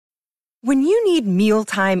When you need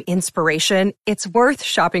mealtime inspiration, it's worth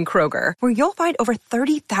shopping Kroger, where you'll find over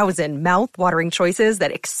 30,000 mouth-watering choices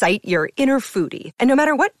that excite your inner foodie. And no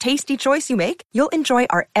matter what tasty choice you make, you'll enjoy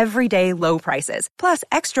our everyday low prices, plus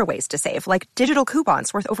extra ways to save, like digital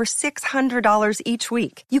coupons worth over $600 each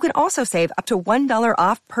week. You can also save up to $1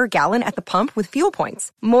 off per gallon at the pump with fuel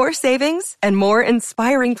points. More savings and more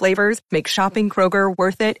inspiring flavors make shopping Kroger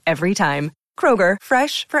worth it every time. Kroger,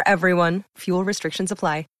 fresh for everyone. Fuel restrictions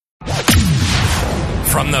apply.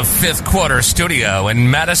 From the Fifth Quarter Studio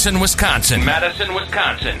in Madison, Wisconsin,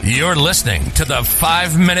 you're listening to the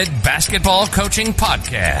 5-Minute Basketball Coaching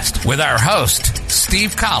Podcast with our host,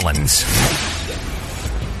 Steve Collins.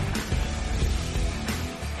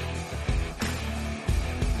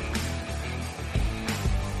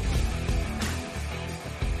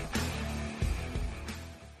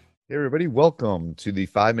 Hey everybody, welcome to the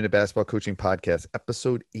 5-Minute Basketball Coaching Podcast,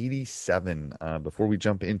 episode 87. Before we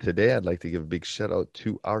jump in today, I'd like to give a big shout out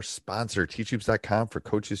to our sponsor, teachhoops.com, for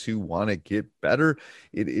coaches who want to get better.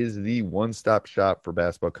 It is the one-stop shop for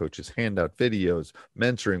basketball coaches, handout videos,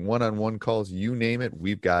 mentoring, one-on-one calls, you name it,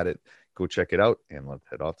 we've got it. Go check it out, and let's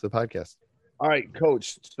head off to the podcast. All right,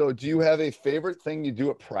 Coach, so do you have a favorite thing you do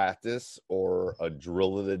at practice or a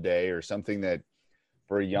drill of the day or something that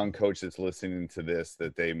for a young coach that's listening to this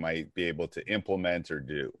that they might be able to implement or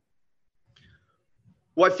do?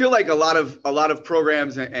 Well, I feel like a lot of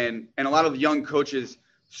programs and a lot of young coaches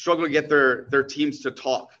struggle to get their teams to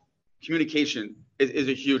talk. Communication is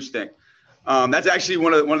a huge thing. That's actually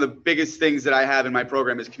one of the biggest things that I have in my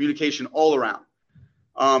program is communication all around.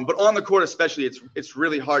 But on the court especially, it's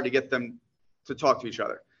really hard to get them to talk to each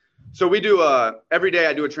other. So we do every day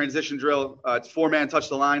I do a transition drill. It's 4-man touch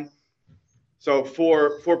the line. So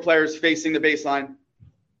four players facing the baseline,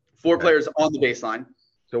 four players on the baseline.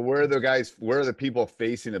 So where are the people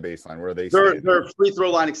facing the baseline? Where are they? They're free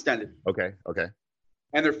throw line extended. Okay.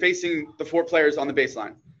 And they're facing the four players on the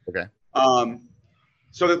baseline. Okay.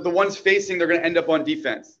 So that the ones facing, they're going to end up on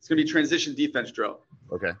defense. It's going to be transition defense drill.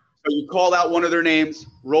 Okay. So you call out one of their names,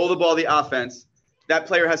 roll the ball the offense. That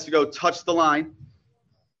player has to go touch the line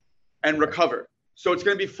and recover. So it's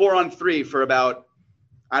going to be 4-on-3 for about,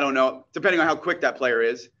 I don't know, depending on how quick that player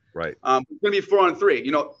is. Right. It's going to be 4-on-3,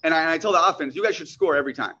 and I tell the offense, you guys should score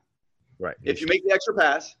every time. Right. If you make the extra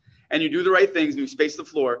pass and you do the right things and you space the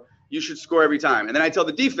floor, you should score every time. And then I tell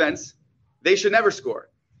the defense, they should never score.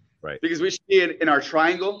 Right. Because we should be in our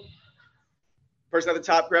triangle. Person at the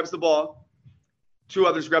top grabs the ball. Two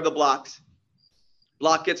others grab the blocks.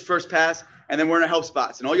 Block gets first pass, and then we're in our help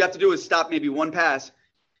spots. And all you have to do is stop maybe one pass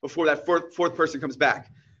before that fourth person comes back.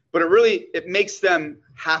 But it makes them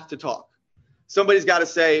have to talk. Somebody's got to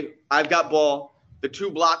say, I've got ball. The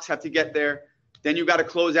two blocks have to get there. Then you got to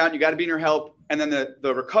close out. You got to be in your help. And then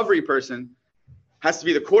the recovery person has to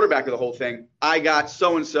be the quarterback of the whole thing. I got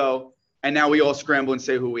so-and-so, and now we all scramble and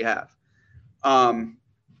say who we have.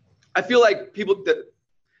 I feel like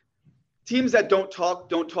teams that don't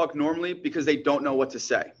talk normally because they don't know what to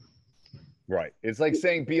say. Right. It's like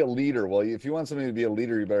saying be a leader. Well, if you want somebody to be a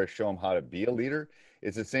leader, you better show them how to be a leader.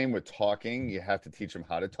 It's the same with talking. You have to teach them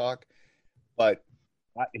how to talk. But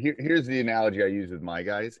here's the analogy I use with my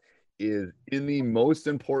guys is in the most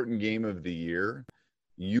important game of the year,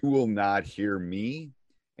 you will not hear me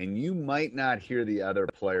and you might not hear the other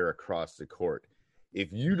player across the court.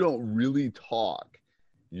 If you don't really talk,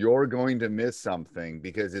 you're going to miss something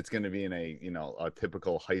because it's going to be in a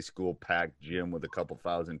typical high school packed gym with a couple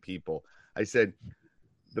thousand people. I said,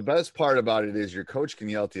 the best part about it is your coach can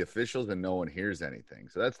yell at the officials and no one hears anything.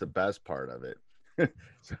 So that's the best part of it.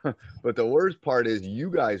 But the worst part is you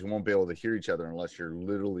guys won't be able to hear each other unless you're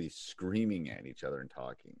literally screaming at each other and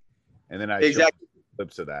talking. And then I show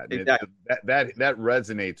clips of that. And exactly. That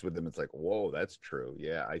resonates with them. It's like, whoa, that's true.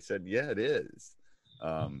 Yeah. I said, yeah, it is.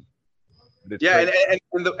 And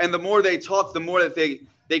the more they talk, the more that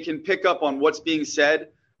they can pick up on what's being said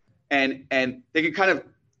and they can kind of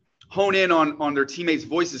hone in on their teammates'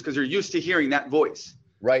 voices because they're used to hearing that voice.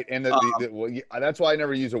 Right. And that's why I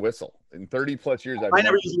never use a whistle. In 30 plus years, I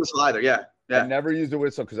never used a whistle either. Yeah. I never used a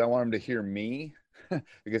whistle because I want them to hear me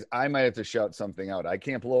because I might have to shout something out. I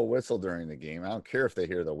can't blow a whistle during the game. I don't care if they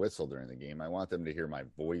hear the whistle during the game. I want them to hear my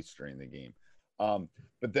voice during the game.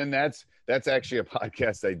 But then that's actually a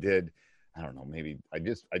podcast I did. I don't know, maybe I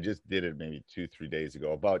just did it maybe 2-3 days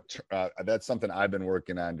ago about that's something I've been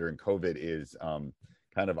working on during COVID is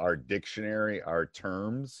kind of our dictionary, our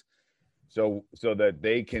terms, so that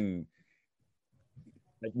they can,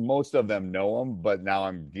 like, most of them know them, but now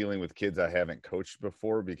I'm dealing with kids I haven't coached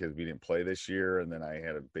before because we didn't play this year, and then I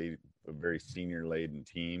had a a very senior junior laden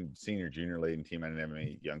team. I didn't have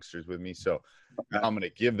any youngsters with me. So now I'm going to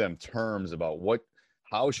give them terms about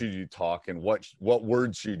how should you talk and what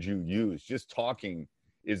words should you use. Just talking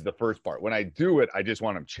is the first part. When I do it, I just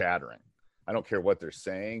want them chattering. I don't care what they're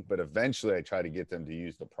saying, but eventually I try to get them to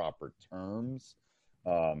use the proper terms,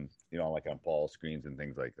 like on ball screens and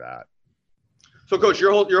things like that. So, Coach,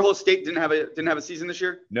 your whole state didn't have a season this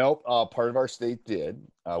year? Nope. Part of our state did.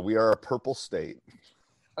 We are a purple state.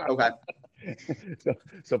 Okay.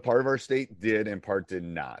 So part of our state did and part did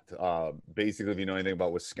not. Basically, if you know anything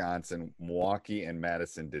about Wisconsin, Milwaukee and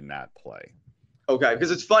Madison did not play. Okay,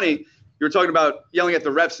 because it's funny. You were talking about yelling at the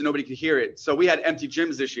refs and nobody could hear it. So we had empty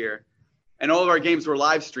gyms this year, and all of our games were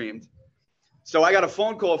live streamed. So I got a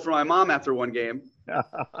phone call from my mom after one game.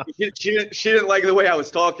 She didn't like the way I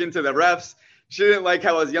was talking to the refs. She didn't like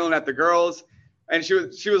how I was yelling at the girls. And she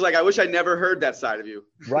was like, I wish I never heard that side of you.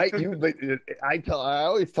 Right. I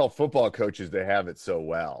always tell football coaches they have it so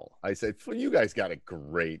well. I said, well, you guys got it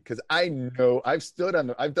great. Cause I know I've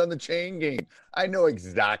done the chain game. I know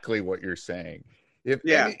exactly what you're saying. If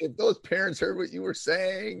those parents heard what you were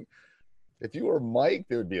saying, if you were Mike,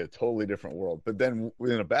 there would be a totally different world. But then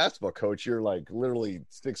within a basketball coach, you're like literally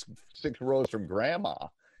six rows from grandma.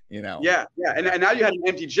 Yeah. And now you had an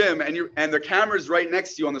empty gym and the camera's right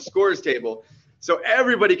next to you on the scores table. So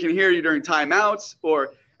everybody can hear you during timeouts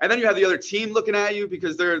and then you have the other team looking at you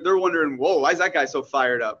because they're wondering, whoa, why is that guy so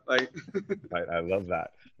fired up? Like, I love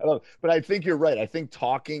that. But I think you're right. I think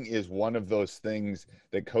talking is one of those things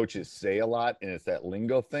that coaches say a lot, and it's that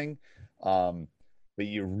lingo thing. But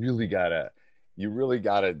you really gotta,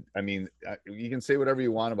 I mean, you can say whatever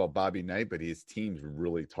you want about Bobby Knight, but his teams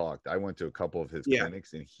really talked. I went to a couple of his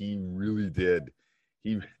clinics and he really did.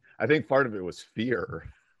 I think part of it was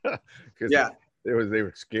fear because they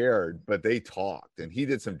were scared, but they talked, and he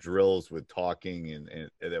did some drills with talking and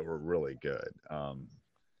that were really good.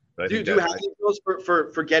 But do you have any drills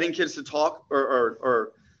for getting kids to talk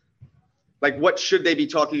or like what should they be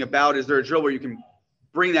talking about? Is there a drill where you can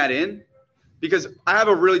bring that in? Because I have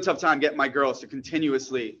a really tough time getting my girls to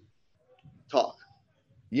continuously talk.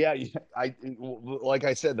 Yeah, like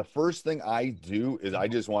I said, the first thing I do is I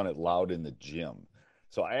just want it loud in the gym.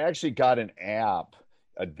 So I actually got an app,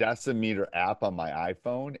 a decimeter app on my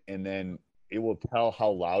iPhone, and then it will tell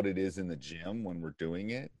how loud it is in the gym when we're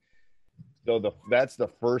doing it. So that's the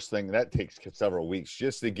first thing. That takes several weeks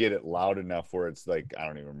just to get it loud enough where it's like, I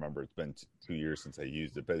don't even remember. It's been 2 years since I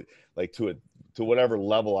used it, but like to whatever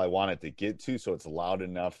level I want it to get to. So it's loud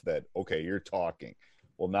enough that, okay, you're talking.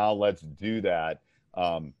 Well, now let's do that.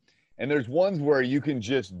 And there's ones where you can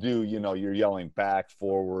just do, you're yelling back,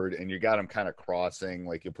 forward, and you got them kind of crossing.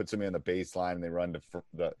 Like you put somebody on the baseline and they run to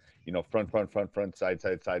front,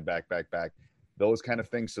 side, back. Those kind of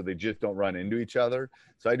things, so they just don't run into each other.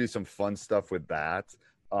 So I do some fun stuff with that.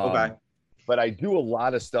 Okay. But I do a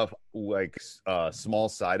lot of stuff like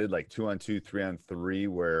small-sided, like 2-on-2, 3-on-3,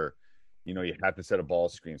 where you have to set a ball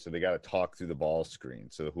screen, so they got to talk through the ball screen.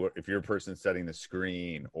 So if you're a person setting the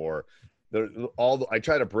screen, or I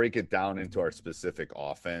try to break it down into our specific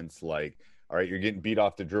offense. Like, all right, you're getting beat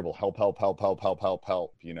off the dribble. Help.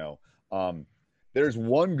 There's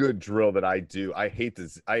one good drill that I do. I hate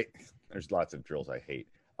this. There's lots of drills I hate.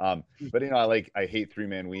 But I hate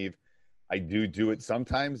 3-man weave. I do it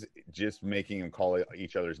sometimes, just making them call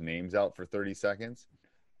each other's names out for 30 seconds.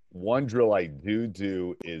 One drill I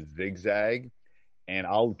do is zigzag, and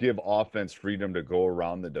I'll give offense freedom to go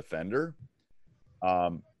around the defender.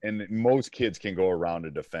 And most kids can go around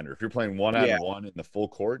a defender. If you're playing one-on-one in the full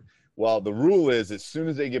court, well, the rule is as soon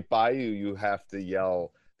as they get by you, you have to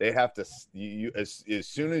yell. They have to, as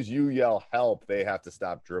soon as you yell help, they have to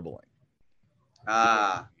stop dribbling.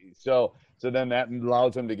 So then that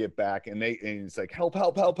allows them to get back, and it's like help.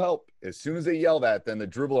 As soon as they yell that, then the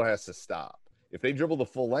dribbler has to stop. If they dribble the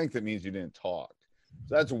full length, it means you didn't talk.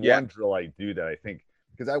 So that's one drill I do that I think,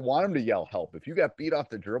 because I want them to yell help. If you got beat off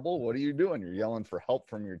the dribble, what are you doing? You're yelling for help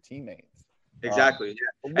from your teammates. Exactly.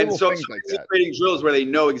 And so creating drills where they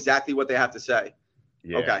know exactly what they have to say.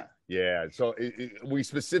 Yeah. Okay. Yeah. So we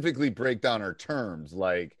specifically break down our terms,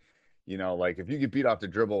 like, like if you get beat off the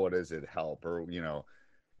dribble, what is it? Help, or,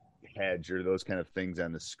 hedge, or those kind of things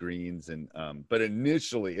on the screens. And, but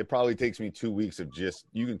initially it probably takes me 2 weeks of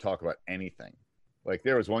you can talk about anything. Like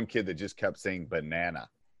there was one kid that just kept saying banana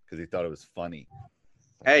because he thought it was funny.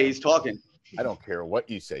 Hey, he's talking. I don't care what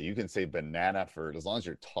you say. You can say banana as long as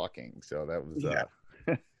you're talking. So that was,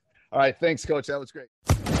 all right. Thanks, Coach. That was great.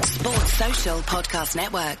 Sports Social Podcast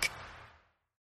Network.